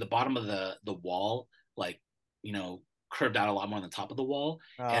I think it was the bottom of the wall, like, you know, curved out a lot more on the top of the wall.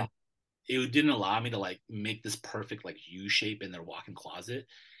 And Oh. it didn't allow me to like make this perfect like U shape in their walk-in closet.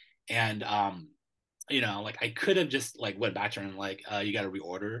 And like I could have just like went back to her and like, you got to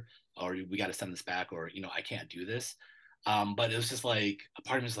reorder, or we got to send this back, or I can't do this. But it was just like a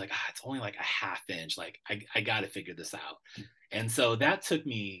part of me was like, it's only like a half inch. Like I got to figure this out. And so that took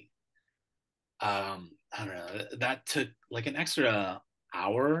me, I don't know, that took like an extra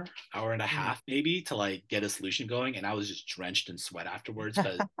hour and a Mhm. half maybe to like get a solution going. And I was just drenched in sweat afterwards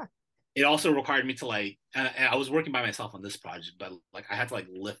because it also required me to like and I was working by myself on this project, but like I had to like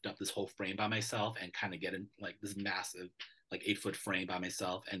lift up this whole frame by myself and kind of get in like this massive like 8 foot frame by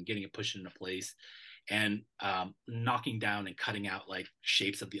myself and getting it pushed into place, and knocking down and cutting out like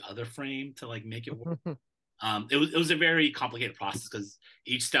shapes of the other frame to like make it work. It was a very complicated process because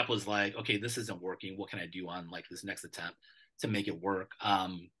each step was like, okay, this isn't working, what can I do on like this next attempt to make it work.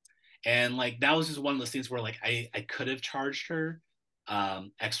 And like that was just one of those things where like I could have charged her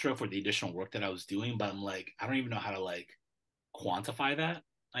extra for the additional work that I was doing, but I'm like, I don't even know how to like quantify that,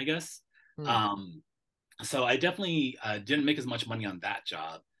 I guess. Hmm. um so I definitely didn't make as much money on that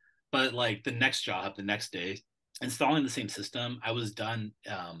job. But like the next job, the next day, installing the same system, I was done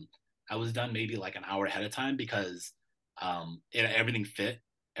maybe like an hour ahead of time because everything fit,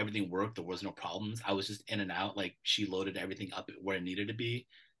 everything worked. There was no problems. I was just in and out. Like she loaded everything up where it needed to be.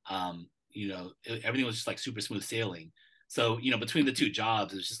 Everything was just like super smooth sailing. So between the two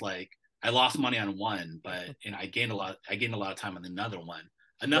jobs, it's just like I lost money on one, but I gained a lot. I gained a lot of time on another one,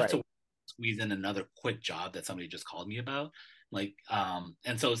 enough Right. to squeeze in another quick job that somebody just called me about. Like,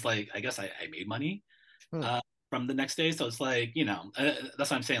 and so it's like I guess I made money Hmm. from the next day. So it's like, that's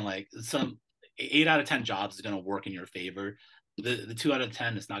what I'm saying. Like some 8 out of 10 jobs is going to work in your favor. The 2 out of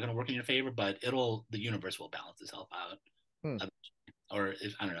 10 is not going to work in your favor, but the universe will balance itself out. Hmm. Or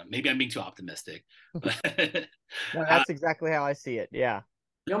if, I don't know, maybe I'm being too optimistic, but No, that's exactly how I see it. Yeah.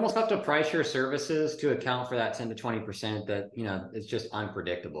 You almost have to price your services to account for that 10 to 20% that, it's just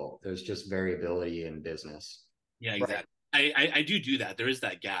unpredictable. There's just variability in business. yeah, Right. exactly. I do that. There is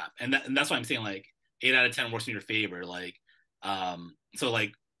that gap, and that's why I'm saying like 8 out of 10 works in your favor. Like, so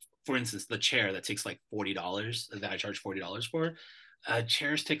like for instance, the chair that takes like $40 that I charge $40 for,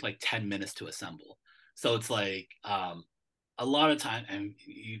 chairs take like 10 minutes to assemble. So it's like a lot of time, and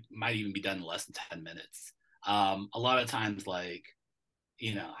you might even be done in less than 10 minutes. A lot of times, like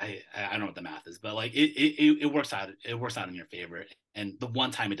I don't know what the math is, but like it works out. It works out in your favor. And the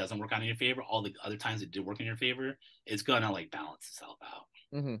one time it doesn't work out in your favor, all the other times it did work in your favor, it's gonna like balance itself out.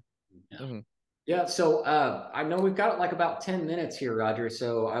 Mm-hmm. Yeah. Mm-hmm. Yeah, so I know we've got like about 10 minutes here, Roger.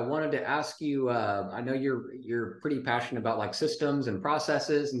 So I wanted to ask you, I know you're pretty passionate about like systems and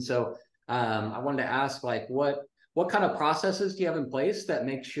processes. And so I wanted to ask like what kind of processes do you have in place that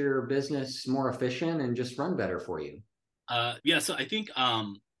makes your business more efficient and just run better for you? Yeah, so I think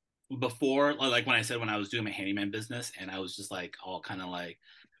before, like when I said when I was doing my handyman business and I was just like all kind of like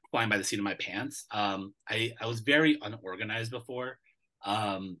flying by the seat of my pants, I was very unorganized before.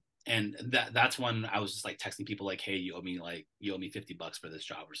 And that's when I was just like texting people like, hey, you owe me $50 for this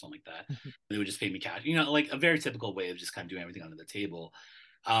job or something like that. And they would just pay me cash, like a very typical way of just kind of doing everything under the table.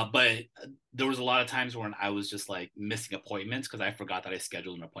 But there was a lot of times when I was just like missing appointments because I forgot that I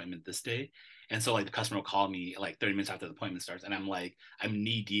scheduled an appointment this day. And so like the customer will call me like 30 minutes after the appointment starts, and I'm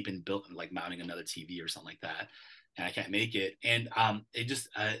knee deep in built like mounting another TV or something like that, and I can't make it. And it just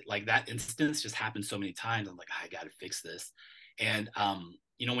like that instance just happened so many times. I'm like, I got to fix this. And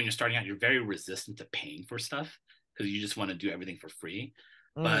when you're starting out, you're very resistant to paying for stuff because you just want to do everything for free.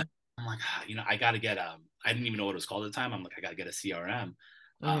 Mm-hmm. But I'm like, I got to get I didn't even know what it was called at the time. I'm like, I got to get a CRM.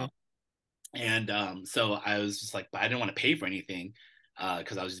 Mm-hmm. And so I was just like, but I didn't want to pay for anything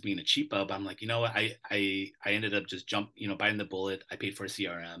because I was just being a cheapo. But I'm like, you know what? I ended up just biting the bullet. I paid for a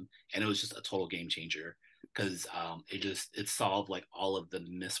CRM, and it was just a total game changer because it solved like all of the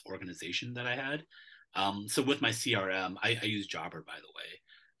misorganization that I had. So with my CRM, I use Jobber, by the way.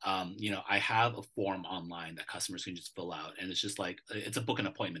 I have a form online that customers can just fill out, and it's just like it's a book an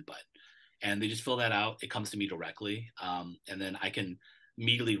appointment button, and they just fill that out. It comes to me directly, and then I can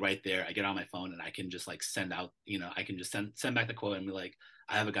immediately right there, I get on my phone and I can just like send out, I can just send back the quote and be like,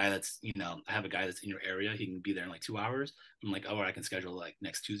 I have a guy that's in your area. He can be there in like 2 hours. I'm like, oh, or I can schedule like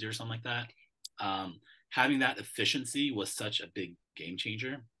next Tuesday or something like that. Having that efficiency was such a big game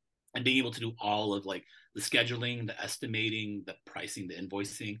changer, and being able to do all of like the scheduling, the estimating, the pricing, the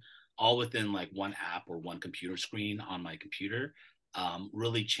invoicing, all within like one app or one computer screen on my computer,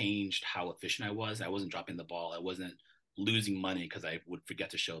 really changed how efficient I was. I wasn't dropping the ball. I wasn't losing money because I would forget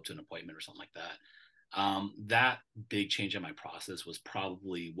to show up to an appointment or something like that. That big change in my process was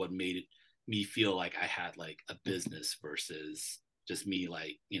probably what made me feel like I had like a business versus just me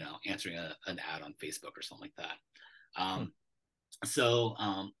like answering an ad on Facebook or something like that. So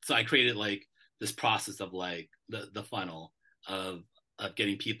I created like this process of like the funnel of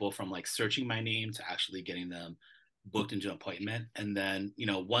getting people from like searching my name to actually getting them booked into an appointment. And then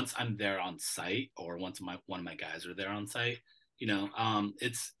once I'm there on site, or once one of my guys are there on site,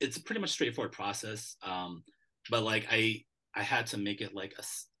 it's a pretty much straightforward process. But like I had to make it like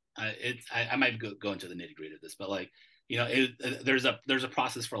I might go into the nitty gritty of this, but like there's a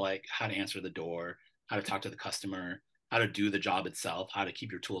process for like how to answer the door, how to talk to the customer, how to do the job itself, how to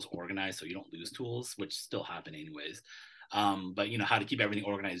keep your tools organized so you don't lose tools, which still happen anyways. But how to keep everything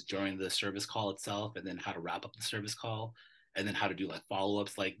organized during the service call itself, and then how to wrap up the service call, and then how to do like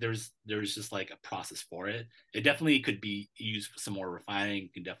follow-ups. Like there's just like a process for it. It definitely could be used for some more refining,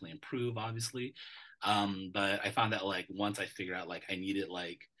 can definitely improve, obviously. But I found that like once I figured out like I needed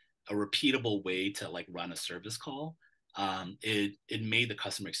like a repeatable way to like run a service call, it made the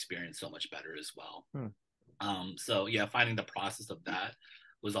customer experience so much better as well. So yeah, finding the process of that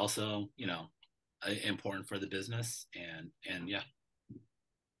was also important for the business, and yeah.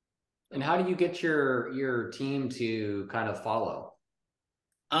 And how do you get your team to kind of follow?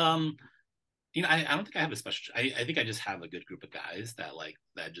 Um, I don't think I have a special. I think I just have a good group of guys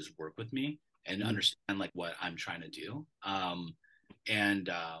that just work with me and Mm. understand like what I'm trying to do. And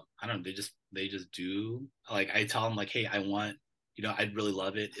I don't know, they just do, like, I tell them like, hey, I want, I'd really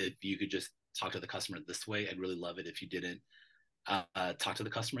love it if you could just talk to the customer this way. I'd really love it if you didn't talk to the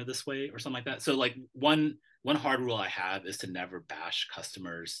customer this way or something like that. So like one hard rule I have is to never bash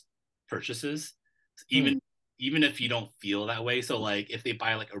customers' purchases, Hmm. even even if you don't feel that way. So like if they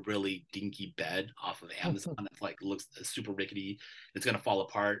buy like a really dinky bed off of Amazon that like looks super rickety, it's gonna fall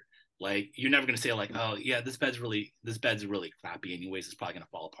apart. Like you're never gonna say like, oh yeah, this bed's really crappy anyways. It's probably gonna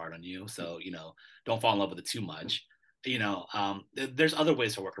fall apart on you. So don't fall in love with it too much. There's other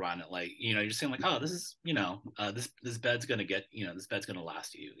ways to work around it. Like you're just saying like, oh, this is this bed's gonna this bed's gonna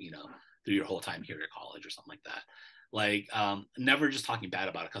last you through your whole time here at college or something like that. Like never just talking bad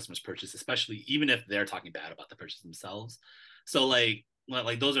about a customer's purchase, especially even if they're talking bad about the purchase themselves. So like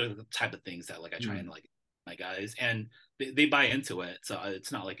those are the type of things that like I try and like my guys, and they buy into it, so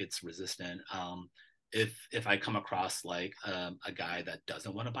it's not like it's resistant. If I come across like a guy that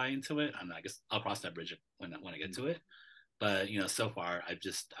doesn't want to buy into it, I guess I'll cross that bridge when I get to it. But so far I've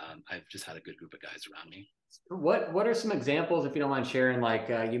just had a good group of guys around me. What are some examples, if you don't mind sharing? Like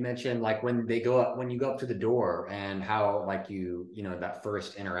you mentioned, like when you go up to the door and how like that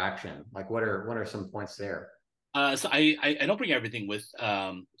first interaction. Like what are some points there? So I don't bring everything with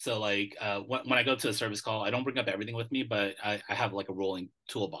so like when I go to a service call, I don't bring up everything with me, but I have like a rolling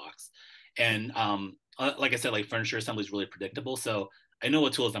toolbox, and like I said, like furniture assembly is really predictable, so I know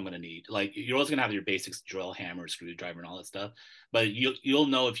what tools I'm going to need. Like you're always going to have your basics: drill, hammer, screwdriver, and all that stuff. But you'll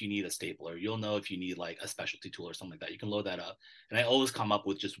know if you need a stapler, you'll know if you need like a specialty tool or something like that. You can load that up, and I always come up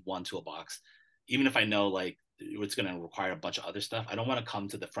with just one toolbox, even if I know like it's going to require a bunch of other stuff. I don't want to come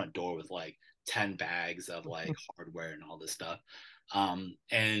to the front door with like 10 bags of like hardware and all this stuff.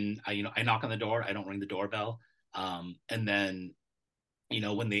 And I knock on the door, I don't ring the doorbell. And then,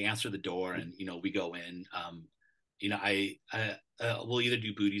 when they answer the door and, we go in, I will either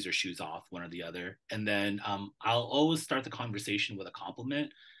do booties or shoes off, one or the other. And then I'll always start the conversation with a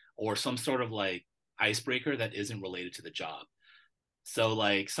compliment or some sort of like icebreaker that isn't related to the job. So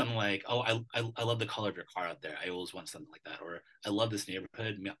like something like, oh, I love the color of your car out there. I always want something like that. Or I love this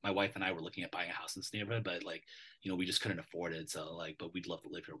neighborhood. My wife and I were looking at buying a house in this neighborhood, but like, we just couldn't afford it. So like, but we'd love to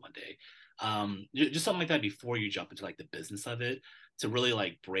live here one day. Just something like that before you jump into like the business of it, to really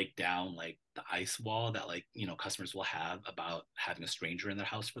like break down like the ice wall that like, customers will have about having a stranger in their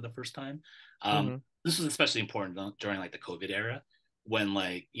house for the first time. Hmm. This was especially important during like the COVID era when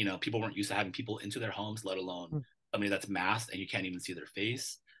like, people weren't used to having people into their homes, let alone somebody that's masked and you can't even see their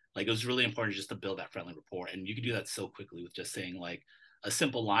face. Like it was really important just to build that friendly rapport. And you can do that so quickly with just saying like a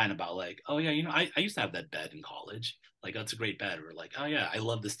simple line about like, oh yeah, I used to have that bed in college. Like that's a great bed. Or like, oh yeah, I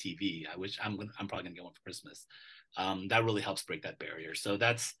love this TV. I wish I'm probably gonna get one for Christmas. That really helps break that barrier. So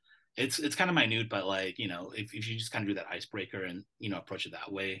it's kind of minute, but like, if you just kind of do that icebreaker and, approach it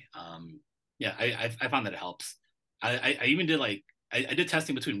that way. Yeah, I found that it helps. I even did like, I did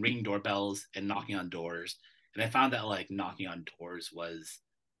testing between ringing doorbells and knocking on doors, and I found that like knocking on doors was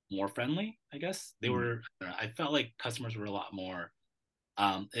more friendly. I guess they Mm. were. I, don't know, I felt like customers were a lot more.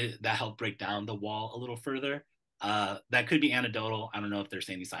 That helped break down the wall a little further. That could be anecdotal. I don't know if there's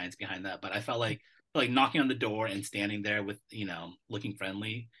any science behind that, but I felt like knocking on the door and standing there with looking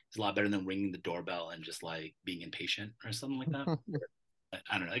friendly is a lot better than ringing the doorbell and just like being impatient or something like that.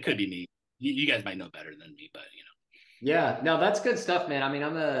 I don't know. It could be me. You guys might know better than me, but Yeah, no, that's good stuff, man. I mean,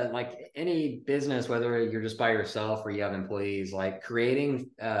 I'm a like any business, whether you're just by yourself or you have employees, like creating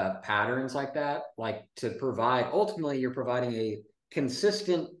patterns like that, like to provide, ultimately, you're providing a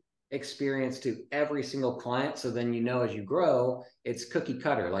consistent experience to every single client. So then as you grow, it's cookie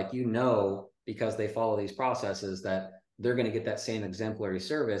cutter. Like because they follow these processes that they're going to get that same exemplary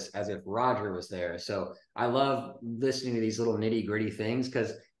service as if Roger was there. So I love listening to these little nitty gritty things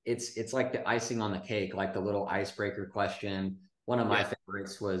because it's like the icing on the cake, like the little icebreaker question. One of my yeah,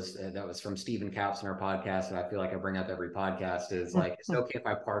 favorites was that was from Stephen Caps in our podcast, and I feel like I bring up every podcast is like, is it okay if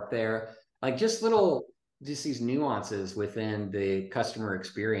I park there? Like just these nuances within the customer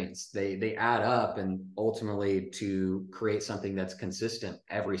experience, they add up and ultimately to create something that's consistent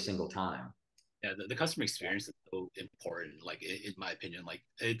every single time. yeah, the customer experience is so important. Like in my opinion, like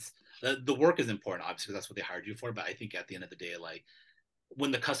it's the work is important, obviously, because that's what they hired you for. But I think at the end of the day, like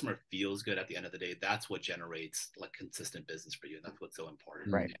when the customer feels good at the end of the day, that's what generates like consistent business for you, and that's what's so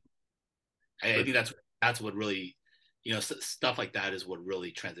important. Right. I For think that's what really, stuff like that is what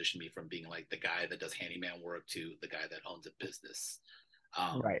really transitioned me from being like the guy that does handyman work to the guy that owns a business.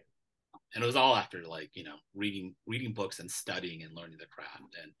 Um, Right. And it was all after like, reading books and studying and learning the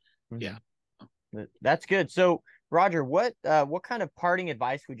craft. And yeah. That's good. So Roger, what kind of parting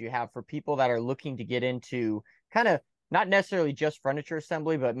advice would you have for people that are looking to get into kind of not necessarily just furniture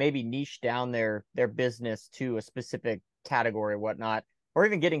assembly, but maybe niche down their business to a specific category or whatnot, or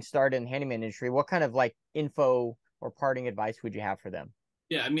even getting started in the handyman industry? What kind of like info or parting advice would you have for them?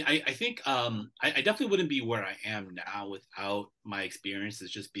 Yeah, I mean, I think I definitely wouldn't be where I am now without my experience as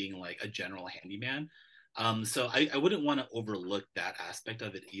just being like a general handyman. So I wouldn't want to overlook that aspect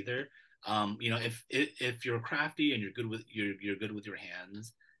of it either. If you're crafty and you're good with your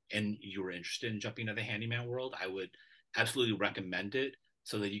hands and you're interested in jumping into the handyman world, I would absolutely recommend it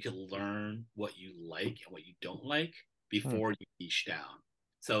so that you can learn what you like and what you don't like before you niche down.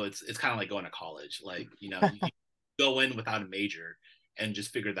 So it's kind of like going to college. Like, you go in without a major and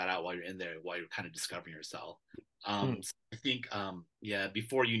just figure that out while you're in there, while you're kind of discovering yourself. So I think, yeah,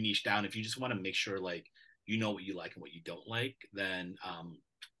 before you niche down, if you just want to make sure like you know what you like and what you don't like, then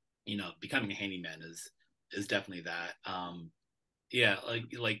becoming a handyman is definitely that. Yeah,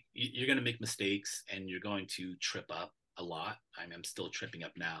 like you're gonna make mistakes and you're going to trip up a lot. I mean, I'm still tripping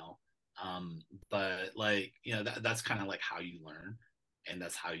up now, but like that's kind of like how you learn, and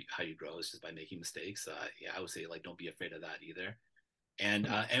that's how you grow is just by making mistakes. Yeah, I would say like don't be afraid of that either. And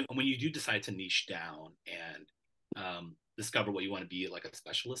when you do decide to niche down and discover what you want to be like a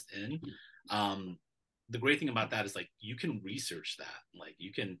specialist in, the great thing about that is like you can research that. Like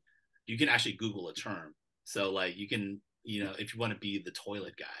you can actually Google a term. So like you can, if you want to be the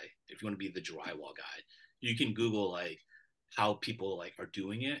toilet guy, if you want to be the drywall guy, you can Google like how people like are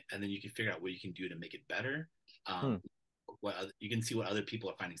doing it, and then you can figure out what you can do to make it better. You can see what other people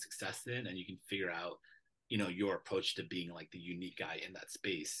are finding success in, and you can figure out your approach to being like the unique guy in that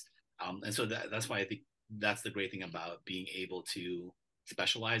space. And so that's why I think that's the great thing about being able to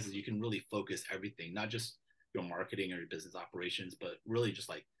specialize is you can really focus everything, not just your marketing or your business operations, but really just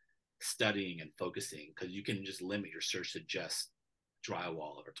like studying and focusing, because you can just limit your search to just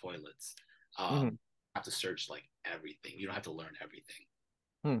drywall or toilets. You have to search like everything. You don't have to learn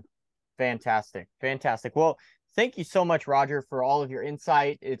everything. Fantastic. Fantastic. Well, thank you so much, Roger, for all of your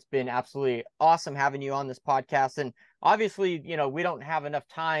insight. It's been absolutely awesome having you on this podcast. And obviously, we don't have enough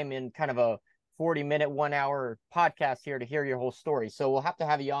time in kind of a 40-minute, 1 hour podcast here to hear your whole story. So we'll have to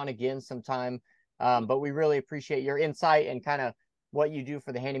have you on again sometime. But we really appreciate your insight and kind of what you do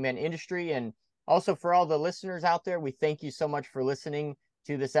for the handyman industry. And also for all the listeners out there, we thank you so much for listening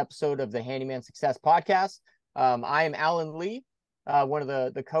to this episode of the Handyman Success Podcast. I am Alan Lee, one of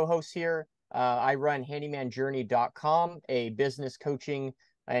the co-hosts here. I run handymanjourney.com, a business coaching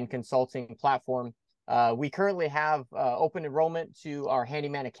and consulting platform. We currently have open enrollment to our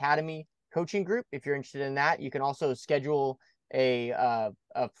Handyman Academy coaching group. If you're interested in that, you can also schedule a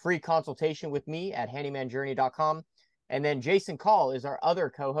free consultation with me at handymanjourney.com. And then Jason Call is our other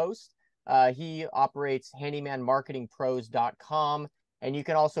co-host. He operates handymanmarketingpros.com, and you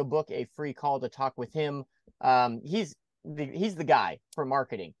can also book a free call to talk with him. He's the guy for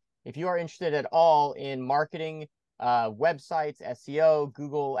marketing. If you are interested at all in marketing, websites, SEO,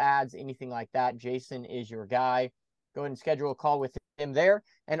 Google ads, anything like that, Jason is your guy. Go ahead and schedule a call with him there.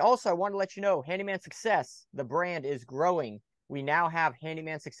 And also, I want to let you know, Handyman Success, the brand is growing. We now have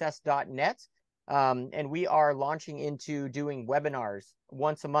handymansuccess.net, and we are launching into doing webinars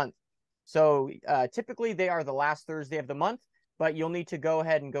once a month. So typically they are the last Thursday of the month, but you'll need to go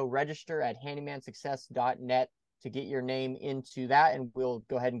ahead and go register at handymansuccess.net to get your name into that, and we'll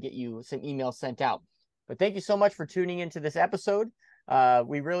go ahead and get you some emails sent out. But thank you so much for tuning into this episode.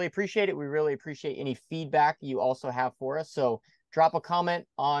 We really appreciate it. We really appreciate any feedback you also have for us. So drop a comment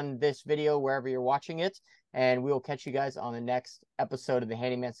on this video wherever you're watching it, and we will catch you guys on the next episode of the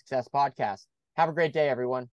Handyman Success Podcast. Have a great day, everyone.